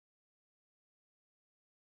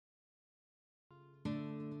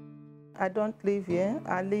I don't live here.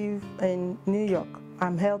 I live in New York.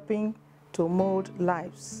 I'm helping to mold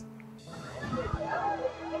lives.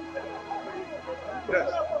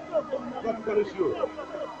 Yes. God punish you.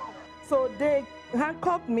 So they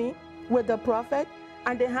handcuffed me with the prophet,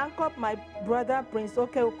 and they handcuffed my brother Prince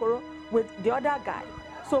Okoro with the other guy.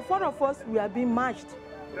 So 4 of us, we are being marched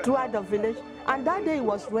throughout the village, and that day it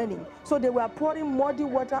was raining. So they were pouring muddy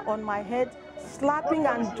water on my head, slapping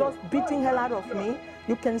and just beating hell out of me.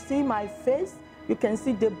 You can see my face. You can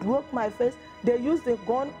see they broke my face. They used a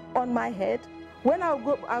gun on my head. When I'll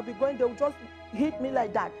be going, they'll just hit me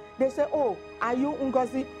like that. They say, oh, are you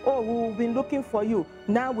Ngozi? Oh, we've been looking for you.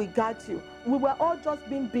 Now we got you. We were all just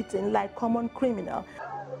being beaten like common criminal.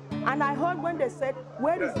 And I heard when they said,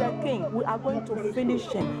 where is the king? We are going to finish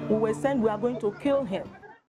him. We were saying we are going to kill him.